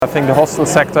I think the hostel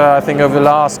sector, over the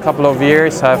last couple of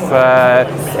years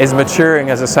is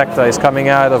maturing as a sector. Is coming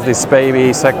out of this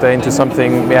baby sector into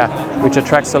something, which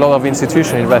attracts a lot of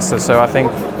institutional investors. So I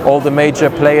think all the major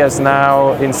players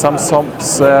now, in some form,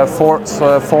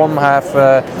 have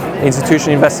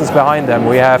institutional investors behind them.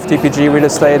 We have TPG Real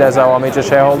Estate as our major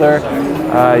shareholder.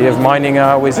 You have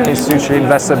Mininger with an institutional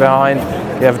investor behind.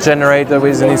 You have Generator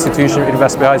with an institutional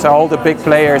investor behind. So all the big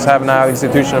players have now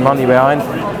institutional money behind,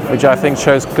 which I think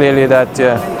shows clearly that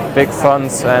big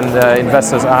funds and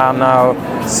investors are now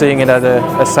seeing it as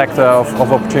a sector of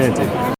opportunity.